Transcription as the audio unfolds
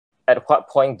at what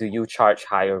point do you charge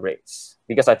higher rates?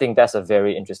 Because I think that's a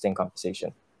very interesting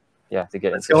conversation. Yeah, to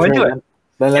get into. Let's go into it.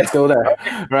 Then let's go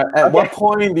there. Right. At what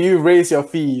point do you raise your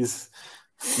fees?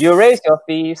 You raise your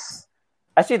fees.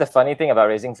 Actually, the funny thing about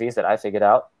raising fees that I figured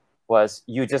out was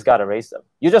you just got to raise them.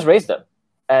 You just raise them.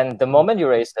 And the moment you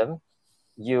raise them,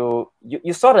 you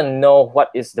sort of know what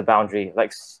is the boundary.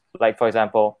 Like for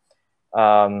example,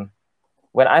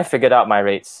 when I figured out my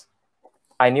rates,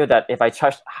 I knew that if I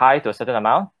charged high to a certain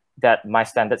amount, that my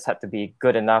standards had to be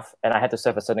good enough and I had to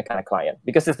serve a certain kind of client.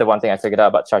 Because this is the one thing I figured out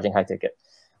about charging high ticket.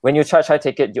 When you charge high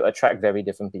ticket, you attract very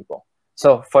different people.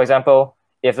 So for example,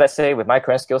 if let's say with my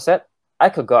current skill set, I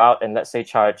could go out and let's say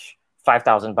charge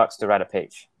 $5,000 to write a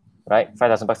page, right?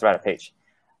 $5,000 to write a page.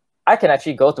 I can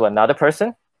actually go to another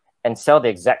person and sell the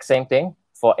exact same thing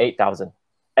for $8,000.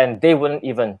 And they wouldn't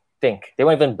even think, they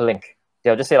won't even blink.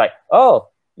 They'll just say like, oh,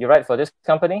 you write for this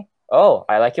company? Oh,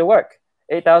 I like your work.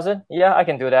 8,000? Yeah, I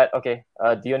can do that. Okay.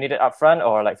 Do you need it upfront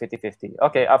or like 50-50?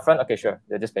 Okay, upfront? Okay, sure.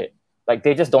 They'll just pay it. Like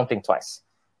they just don't think twice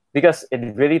because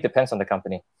it really depends on the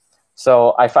company.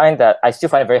 So I find that I still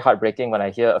find it very heartbreaking when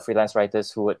I hear freelance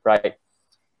writers who would write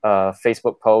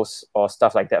Facebook posts or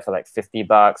stuff like that for like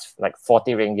 $50, like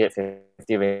 40 ringgit,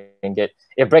 50 ringgit.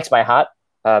 It breaks my heart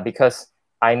because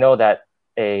I know that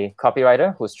a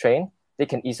copywriter who's trained, they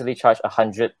can easily charge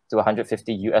 100 to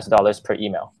 150 US dollars per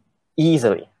email.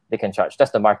 Easily, they can charge.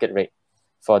 That's the market rate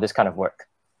for this kind of work,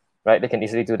 right? They can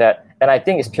easily do that. And I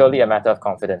think it's purely a matter of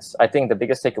confidence. I think the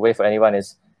biggest takeaway for anyone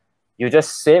is you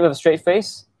just say it with a straight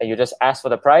face and you just ask for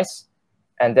the price.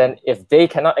 And then if they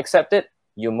cannot accept it,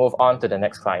 you move on to the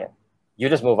next client. You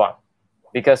just move on.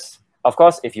 Because, of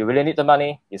course, if you really need the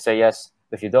money, you say yes.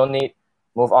 If you don't need,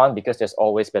 move on because there's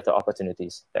always better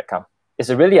opportunities that come. It's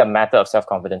really a matter of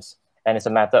self-confidence. And it's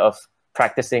a matter of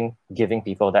practicing giving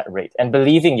people that rate and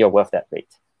believing you're worth that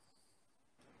rate.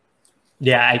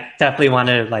 Yeah, I definitely want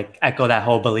to like echo that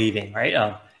whole believing, right?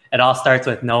 It all starts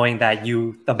with knowing that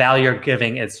the value you're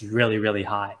giving is really, really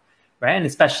high, right? And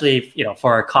especially,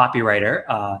 for a copywriter,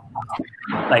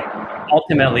 like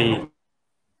ultimately,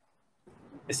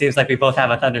 it seems like we both have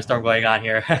a thunderstorm going on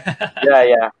here.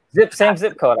 Yeah. Same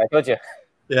zip code, I told you.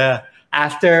 Yeah.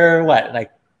 After what,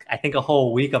 like, I think a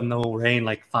whole week of no rain,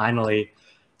 like finally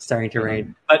starting to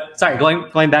rain. But sorry,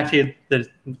 going back to the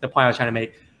point I was trying to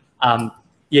make,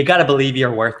 you got to believe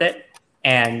you're worth it.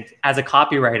 And as a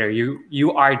copywriter,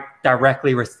 you are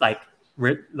directly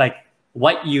like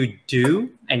what you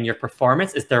do and your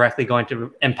performance is directly going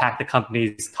to impact the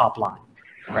company's top line,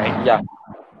 right?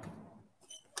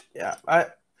 Yeah.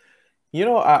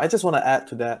 I just want to add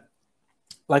to that.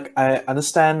 Like, I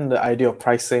understand the idea of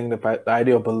pricing, the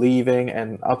idea of believing,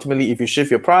 and ultimately, if you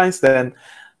shift your price, then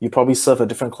you probably serve a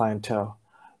different clientele,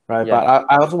 right? Yeah. But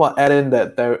I also want to add in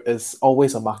that there is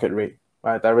always a market rate,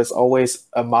 right? There is always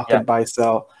a market buy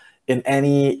sell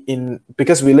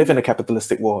because we live in a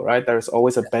capitalistic world, right? There is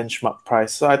always a benchmark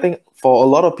price. So I think for a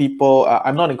lot of people,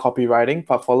 I'm not in copywriting,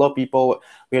 but for a lot of people, when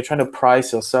you're trying to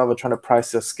price yourself or trying to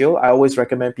price your skill, I always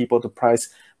recommend people to price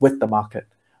with the market.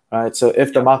 Right, so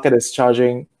if the market is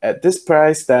charging at this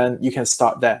price, then you can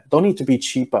start there. Don't need to be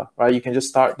cheaper, right? You can just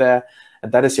start there,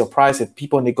 and that is your price. If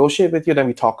people negotiate with you, then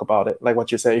we talk about it. Like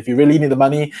what you said, if you really need the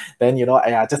money, then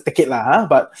just take it lah. Huh?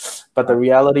 But the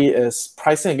reality is,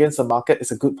 pricing against the market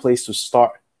is a good place to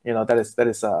start. That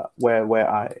is where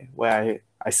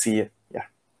I see it. Yeah.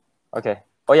 Okay.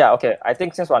 Oh yeah. Okay. I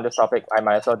think since we're on this topic, I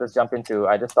might as well just jump into.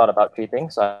 I just thought about 3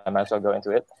 things, so I might as well go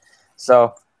into it.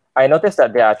 So I noticed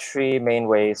that there are 3 main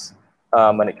ways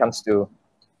when it comes to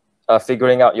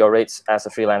figuring out your rates as a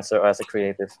freelancer or as a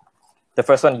creative. The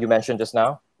first one you mentioned just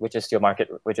now, which is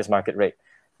market rate.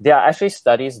 There are actually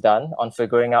studies done on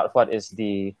figuring out what is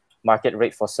the market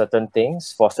rate for certain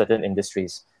things, for certain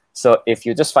industries. So if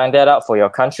you just find that out for your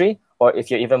country, or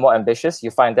if you're even more ambitious,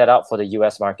 you find that out for the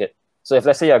US market. So if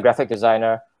let's say you're a graphic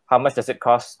designer, how much does it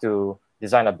cost to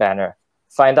design a banner?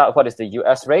 Find out what is the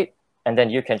US rate, and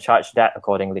then you can charge that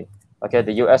accordingly. Okay,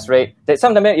 the US rate,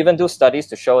 some of them even do studies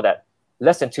to show that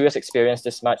less than 2 years experience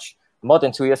this much, more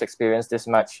than 2 years experience this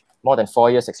much, more than 4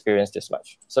 years experience this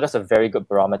much. So that's a very good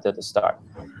barometer to start.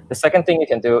 The second thing you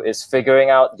can do is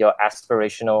figuring out your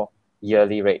aspirational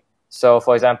yearly rate. So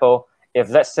for example,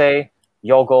 if let's say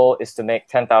your goal is to make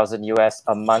 10,000 US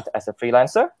a month as a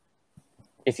freelancer,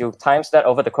 if you times that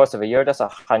over the course of a year, that's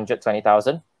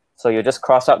 120,000. So you just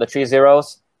cross out the 3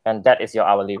 zeros, and that is your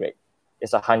hourly rate.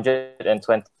 It's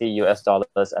 120 US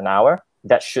dollars an hour.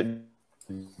 That should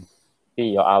be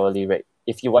your hourly rate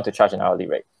if you want to charge an hourly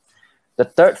rate. The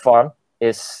third form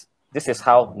is, this is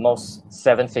how most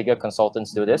 7-figure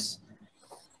consultants do this.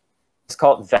 It's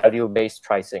called value-based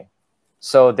pricing.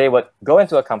 So they would go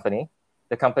into a company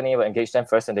the company will engage them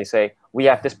first and they say, we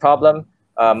have this problem.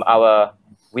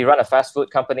 We run a fast food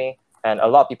company and a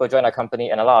lot of people join our company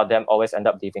and a lot of them always end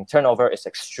up leaving. Turnover is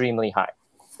extremely high,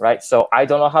 right? So I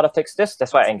don't know how to fix this.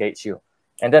 That's why I engage you.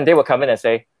 And then they will come in and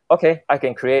say, okay, I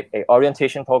can create an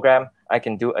orientation program. I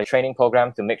can do a training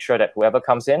program to make sure that whoever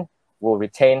comes in will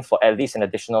retain for at least an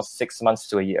additional 6 months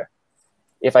to a year.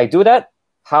 If I do that,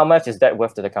 how much is that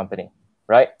worth to the company,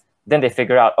 right? Then they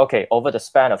figure out, okay, over the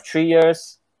span of 3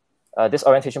 years, this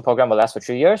orientation program will last for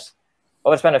 3 years.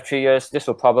 Over the span of 3 years, this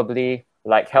will probably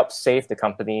help save the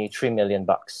company $3 million.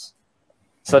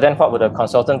 So then what would a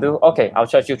consultant do? Okay, I'll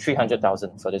charge you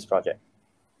 $300,000 for this project.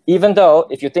 Even though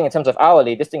if you think in terms of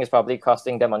hourly, this thing is probably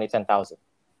costing them only $10,000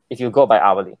 if you go by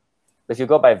hourly. If you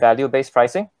go by value-based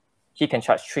pricing, he can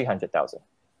charge $300,000.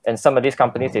 And some of these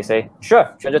companies, they say,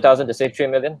 sure, $300,000 to save $3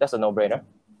 million, that's a no-brainer.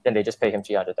 Then they just pay him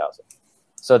 $300,000.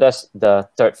 So that's the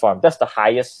third form. That's the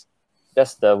highest.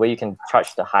 That's the way you can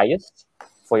charge the highest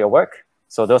for your work.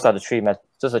 So those are the three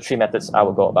methods I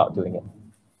will go about doing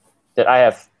it.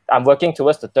 I'm working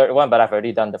towards the third one, but I've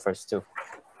already done the first two.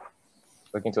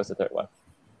 Working towards the third one.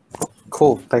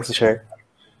 Cool. Thanks for sharing.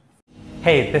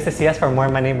 Hey, this is CS from More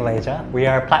Money Malaysia. We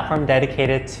are a platform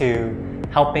dedicated to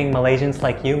helping Malaysians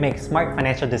like you make smart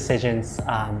financial decisions.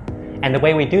 And the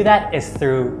way we do that is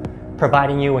through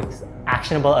providing you with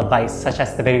actionable advice, such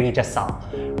as the video you just saw,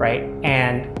 right?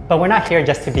 But we're not here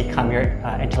just to become your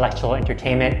intellectual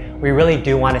entertainment. We really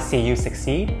do want to see you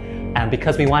succeed,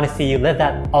 because we want to see you live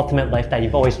that ultimate life that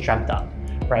you've always dreamt of,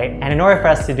 right? And in order for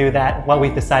us to do that, what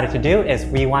we've decided to do is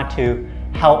we want to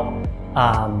help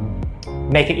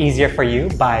make it easier for you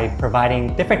by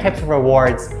providing different types of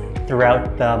rewards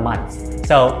throughout the months.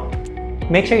 So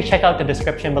make sure you check out the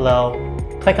description below,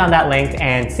 click on that link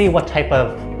and see what type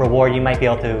of reward you might be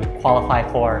able to qualify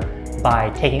for by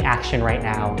taking action right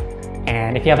now.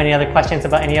 And if you have any other questions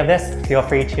about any of this, feel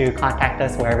free to contact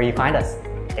us wherever you find us.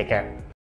 Take care.